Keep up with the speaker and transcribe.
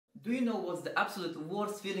Do you know what's the absolute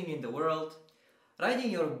worst feeling in the world?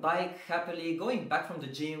 Riding your bike happily, going back from the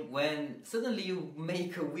gym when suddenly you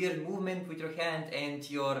make a weird movement with your hand and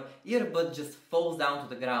your earbud just falls down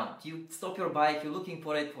to the ground. You stop your bike, you're looking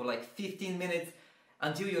for it for like 15 minutes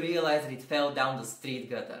until you realize that it fell down the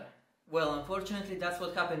street gutter. Well, unfortunately that's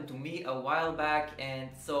what happened to me a while back, and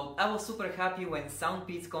so I was super happy when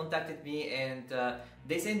SoundPeats contacted me and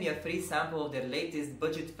they sent me a free sample of their latest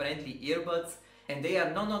budget-friendly earbuds, and they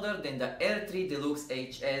are none other than the Air3 Deluxe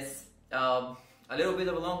HS. A little bit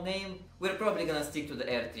of a long name, we're probably gonna stick to the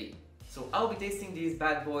Air3. So I'll be tasting these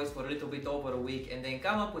bad boys for a little bit over a week and then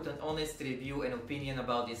come up with an honest review and opinion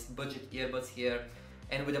about these budget earbuds here.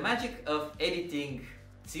 And with the magic of editing,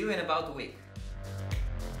 see you in about a week.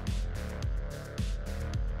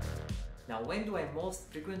 Now, when do I most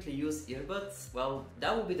frequently use earbuds? Well,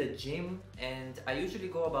 that would be the gym, and I usually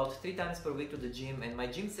go about 3 times per week to the gym, and my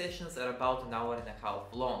gym sessions are about an hour and a half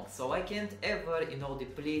long. So I can't ever,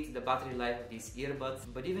 deplete the battery life of these earbuds.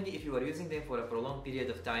 But even if you are using them for a prolonged period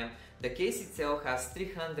of time, the case itself has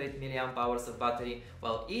 300 mAh of battery,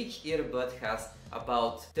 while each earbud has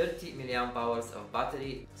about 30 mAh of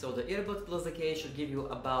battery. So the earbud plus the case should give you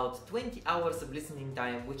about 20 hours of listening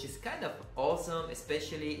time, which is kind of awesome,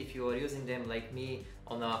 especially if you are using them like me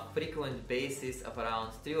on a frequent basis of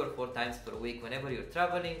around 3 or 4 times per week whenever you're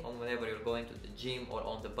traveling or whenever you're going to the gym or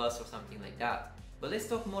on the bus or something like that. But let's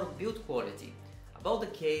talk more build quality. About the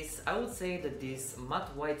case, I would say that this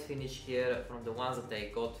matte white finish here from the ones that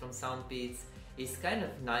I got from SoundPeats is kind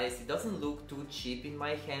of nice. It doesn't look too cheap in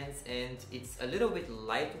my hands, and it's a little bit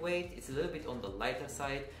lightweight. It's a little bit on the lighter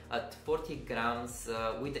side at 40 grams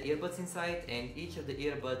with the earbuds inside, and each of the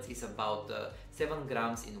earbuds is about 7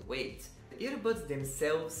 grams in weight. The earbuds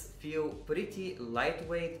themselves feel pretty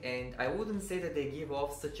lightweight, and I wouldn't say that they give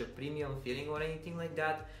off such a premium feeling or anything like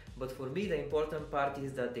that. But for me, the important part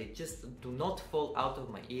is that they just do not fall out of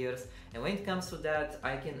my ears. And when it comes to that,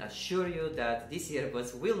 I can assure you that these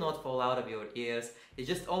earbuds will not fall out of your ears. It's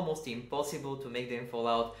just almost impossible to make them fall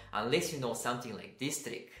out unless you know something like this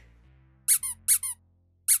trick.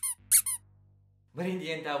 But in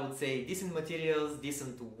the end, I would say decent materials,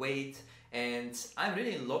 decent weight, and I'm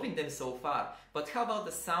really loving them so far. But how about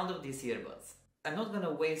the sound of these earbuds? I'm not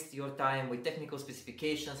gonna waste your time with technical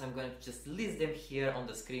specifications. I'm gonna just list them here on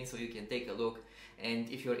the screen so you can take a look, and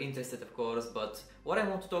if you're interested, of course. But what I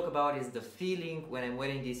want to talk about is the feeling when I'm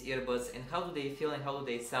wearing these earbuds, and how do they feel and how do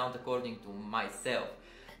they sound according to myself.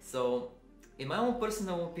 So in my own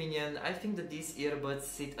personal opinion, I think that these earbuds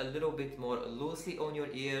sit a little bit more loosely on your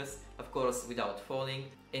ears, of course without falling,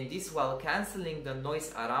 and this while cancelling the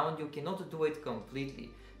noise around you. Cannot do it completely,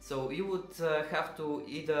 so you would have to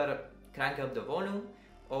either crank up the volume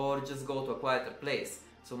or just go to a quieter place.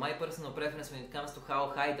 So my personal preference when it comes to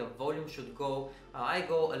how high the volume should go, I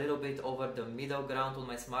go a little bit over the middle ground on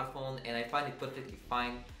my smartphone, and I find it perfectly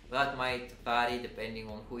fine. That might vary depending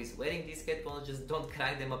on who is wearing these headphones. Just don't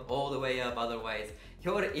crank them up all the way up, otherwise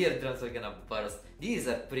your eardrums are gonna burst. These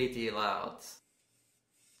are pretty loud.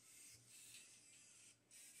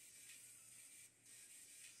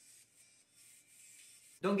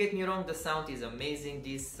 Don't get me wrong, the sound is amazing.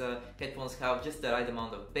 These headphones have just the right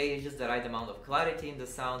amount of bass, just the right amount of clarity in the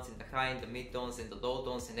sounds, in the high, in the mid tones, in the low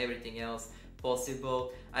tones, and everything else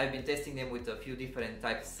possible. I've been testing them with a few different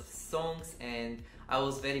types of songs, and I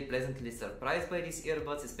was very pleasantly surprised by these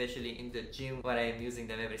earbuds, especially in the gym where I am using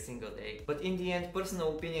them every single day. But in the end,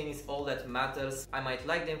 personal opinion is all that matters. I might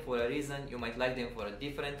like them for a reason, you might like them for a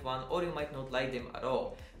different one, or you might not like them at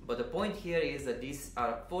all. But the point here is that these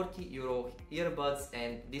are 40 euro earbuds,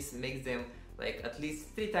 and this makes them like at least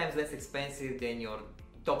 3 times less expensive than your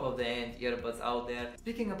top of the end earbuds out there.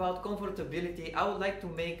 Speaking about comfortability, I would like to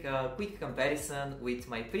make a quick comparison with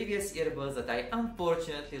my previous earbuds that I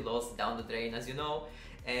unfortunately lost down the drain, as you know.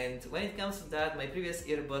 And when it comes to that, my previous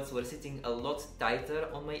earbuds were sitting a lot tighter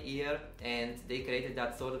on my ear, and they created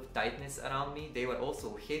that sort of tightness around me. They were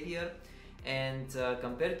also heavier, and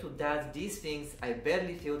compared to that, these things, I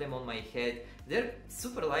barely feel them on my head. They're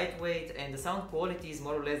super lightweight, and the sound quality is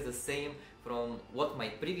more or less the same from what my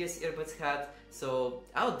previous earbuds had. So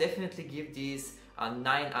I'll definitely give these a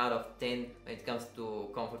 9 out of 10 when it comes to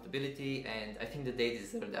comfortability, and I think that they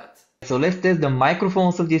deserve that. So let's test the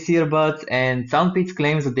microphones of these earbuds, and SoundPeats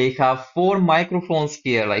claims that they have 4 microphones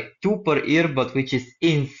here, like 2 per earbud, which is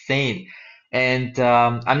insane. And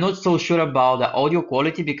I'm not so sure about the audio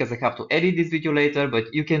quality because I have to edit this video later,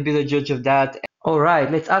 but you can be the judge of that.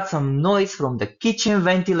 Alright, let's add some noise from the kitchen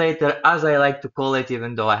ventilator, as I like to call it,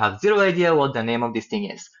 even though I have zero idea what the name of this thing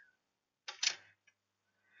is.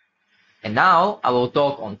 And now I will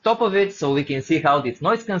talk on top of it so we can see how this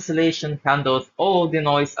noise cancellation handles all the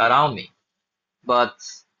noise around me. But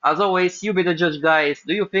as always, you be the judge, guys.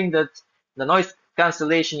 Do you think that the noise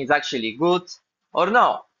cancellation is actually good or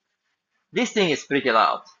no? This thing is pretty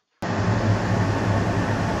loud.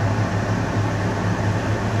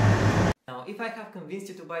 Now, if I have convinced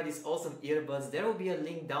you to buy these awesome earbuds, there will be a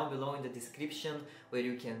link down below in the description where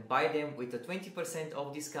you can buy them with a 20%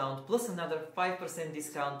 off discount plus another 5%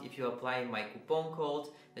 discount if you apply my coupon code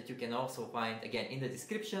that you can also find again in the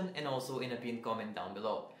description and also in a pinned comment down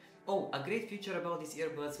below. Oh, a great feature about these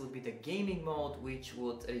earbuds would be the gaming mode, which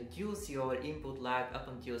would reduce your input lag up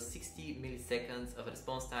until 60 milliseconds of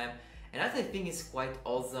response time. And that I think is quite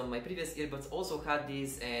awesome. My previous earbuds also had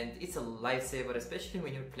this and it's a lifesaver, especially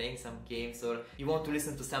when you're playing some games or you want to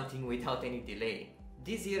listen to something without any delay.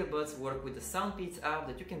 These earbuds work with the SoundPeats app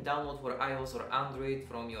that you can download for iOS or Android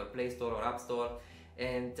from your Play Store or App Store.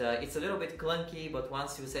 And it's a little bit clunky, but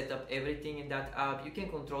once you set up everything in that app, you can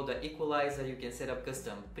control the equalizer, you can set up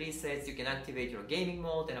custom presets, you can activate your gaming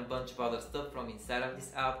mode and a bunch of other stuff from inside of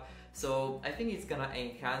this app. So I think it's gonna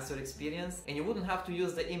enhance your experience and you wouldn't have to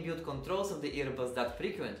use the inbuilt controls of the earbuds that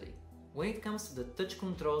frequently. When it comes to the touch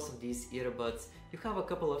controls of these earbuds, you have a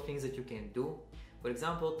couple of things that you can do. For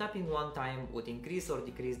example, tapping one time would increase or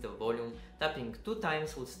decrease the volume, tapping 2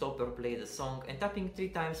 times would stop or play the song, and tapping 3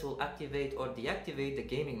 times will activate or deactivate the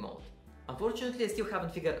gaming mode. Unfortunately, I still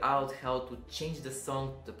haven't figured out how to change the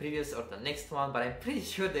song to the previous or the next one, but I'm pretty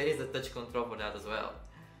sure there is a touch control for that as well.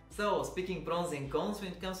 So, speaking pros and cons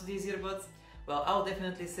when it comes to these earbuds, well, I'll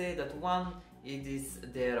definitely say that one, it is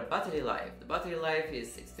their battery life. The battery life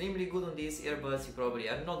is extremely good on these earbuds, you probably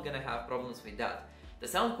are not gonna have problems with that. The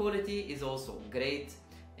sound quality is also great,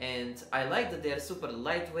 and I like that they are super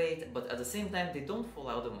lightweight, but at the same time they don't fall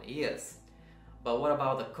out of my ears. But what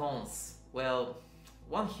about the cons? Well,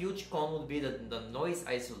 one huge con would be the noise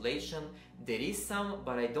isolation. There is some,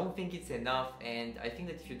 but I don't think it's enough, and I think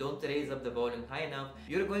that if you don't raise up the volume high enough,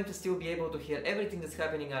 you're going to still be able to hear everything that's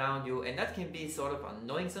happening around you, and that can be sort of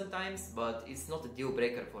annoying sometimes, but it's not a deal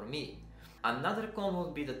breaker for me. Another con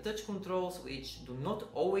would be the touch controls, which do not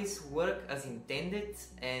always work as intended,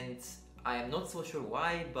 and I am not so sure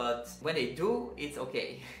why, but when they do, it's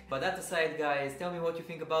okay. But that aside, guys, tell me what you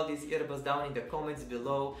think about these earbuds down in the comments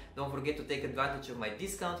below. Don't forget to take advantage of my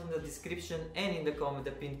discount in the description and in the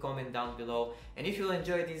pinned comment down below. And if you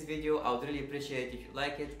enjoyed this video, I would really appreciate if you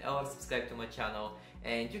like it or subscribe to my channel.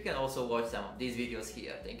 And you can also watch some of these videos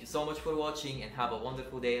here. Thank you so much for watching and have a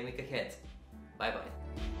wonderful day and week ahead. Bye bye.